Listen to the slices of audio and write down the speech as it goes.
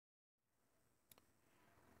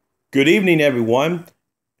Good evening, everyone.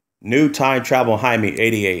 New Time Travel Jaime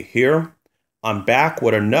 88 here. I'm back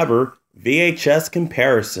with another VHS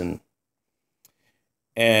comparison.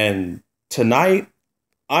 And tonight,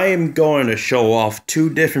 I am going to show off two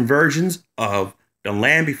different versions of The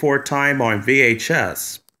Land Before Time on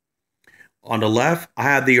VHS. On the left, I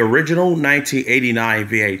have the original 1989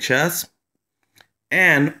 VHS.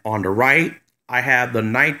 And on the right, I have the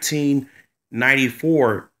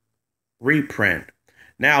 1994 reprint.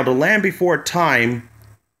 Now, The Land Before Time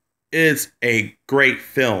is a great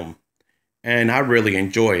film, and I really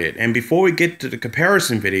enjoy it. And before we get to the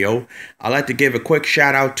comparison video, I'd like to give a quick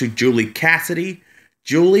shout out to Julie Cassidy.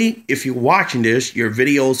 Julie, if you're watching this, your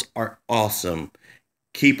videos are awesome.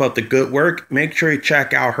 Keep up the good work. Make sure you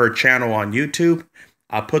check out her channel on YouTube.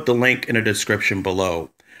 I'll put the link in the description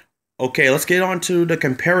below. Okay, let's get on to the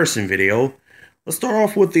comparison video. Let's start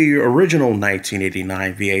off with the original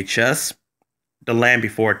 1989 VHS, The Land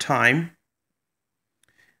Before Time.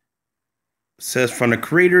 It says, from the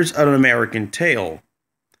creators of An American Tail,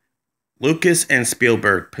 Lucas and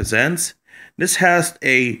Spielberg presents. This has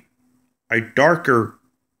a darker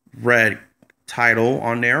red title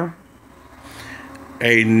on there.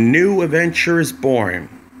 A New Adventure is Born.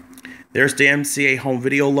 There's the MCA home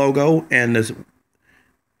video logo and the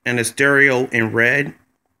stereo in red.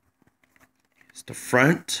 It's the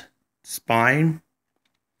front spine.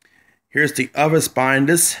 Here's the other spine.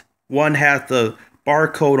 This one has the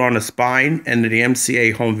barcode on the spine and the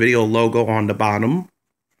MCA home video logo on the bottom.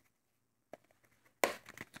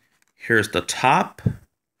 Here's the top.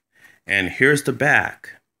 And here's the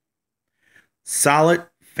back. Solid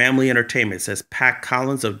family entertainment, says Pat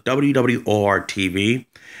Collins of WWOR TV.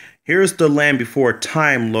 Here's the Land Before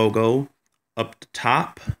Time logo up the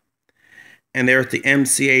top. And there's the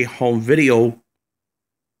MCA home video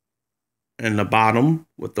in the bottom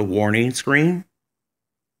with the warning screen.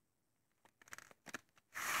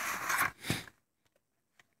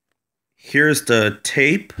 Here's the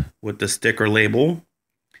tape with the sticker label.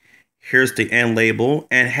 Here's the end label,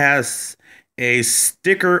 and has a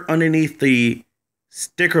sticker underneath the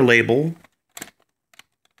sticker label.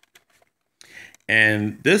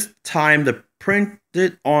 And this time the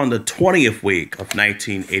printed on the 20th week of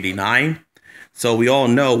 1989. So we all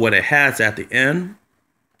know what it has at the end.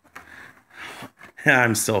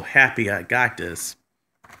 I'm so happy I got this.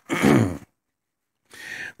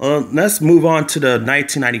 Let's move on to the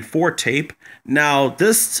 1994 tape. Now,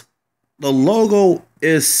 the logo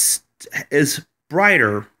is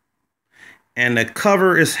brighter, and the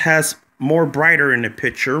cover has more brighter in the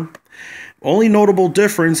picture. Only notable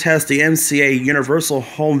difference has the MCA Universal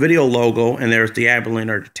Home Video logo, and there's the Amblin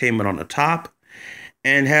Entertainment on the top,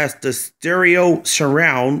 and has the stereo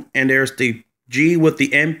surround, and there's the G with the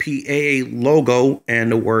MPAA logo and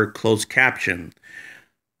the word closed caption.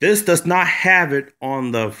 This does not have it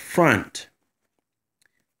on the front.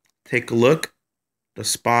 Take a look. The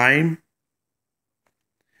spine.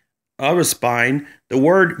 Other spine. The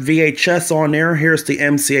word VHS on there. Here's the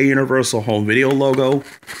MCA Universal Home Video logo.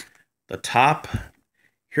 The top.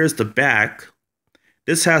 Here's the back.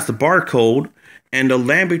 This has the barcode. And the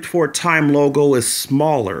Land Before Time logo is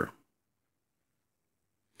smaller,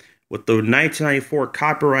 with the 1994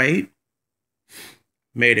 copyright,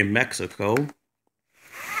 made in Mexico.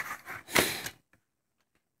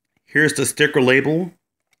 Here's the sticker label.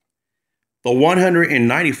 The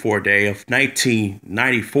 194 day of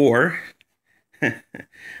 1994.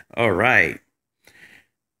 All right.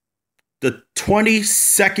 The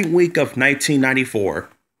 22nd week of 1994.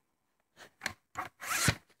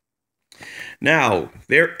 Now,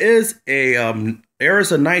 there is a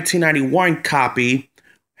 1991 copy,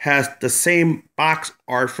 has the same box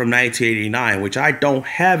art from 1989, which I don't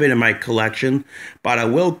have it in my collection, but I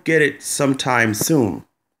will get it sometime soon.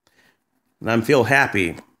 And I feel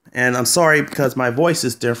happy. And I'm sorry because my voice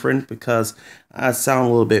is different, because I sound a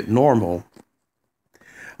little bit normal.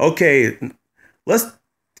 Okay, let's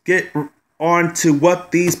get on to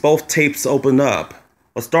what these both tapes open up.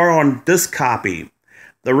 Let's start on this copy.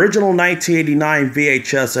 The original 1989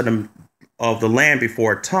 VHS of The Land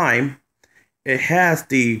Before Time. It has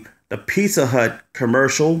the Pizza Hut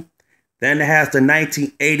commercial. Then it has the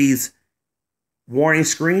 1980s warning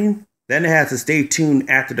screen. Then it has the stay tuned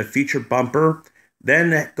after the feature bumper.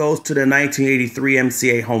 Then it goes to the 1983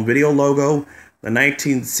 MCA home video logo. The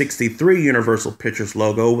 1963 Universal Pictures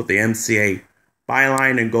logo with the MCA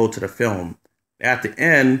byline, and go to the film. At the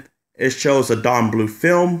end, it shows a Dawn Blue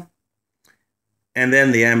film. And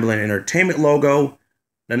then the Amblin Entertainment logo.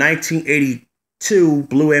 The 1982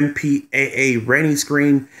 Blue MPAA rating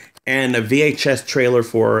screen, and a VHS trailer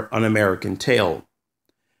for An American Tail.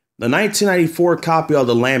 the 1994 copy of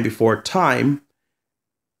The Land Before Time,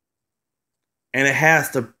 and it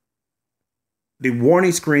has the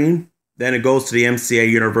warning screen. Then it goes to the MCA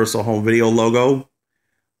Universal Home Video logo,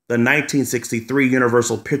 the 1963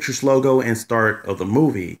 Universal Pictures logo, and start of the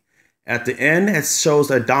movie. At the end, it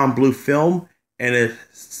shows a Don Bluth film, and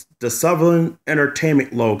it's the Sutherland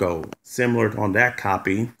Entertainment logo, similar on that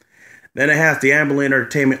copy. Then it has the Amblin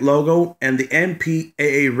Entertainment logo and the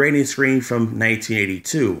MPAA rating screen from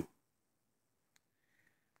 1982.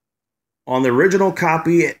 On the original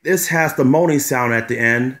copy, this has the moaning sound at the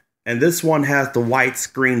end, and this one has the white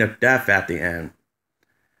screen of death at the end.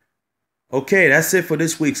 Okay, that's it for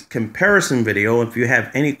this week's comparison video. If you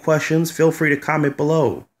have any questions, feel free to comment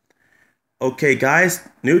below. Okay, guys,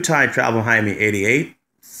 New Time Travel Behind Me 88.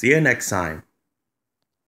 See you next time.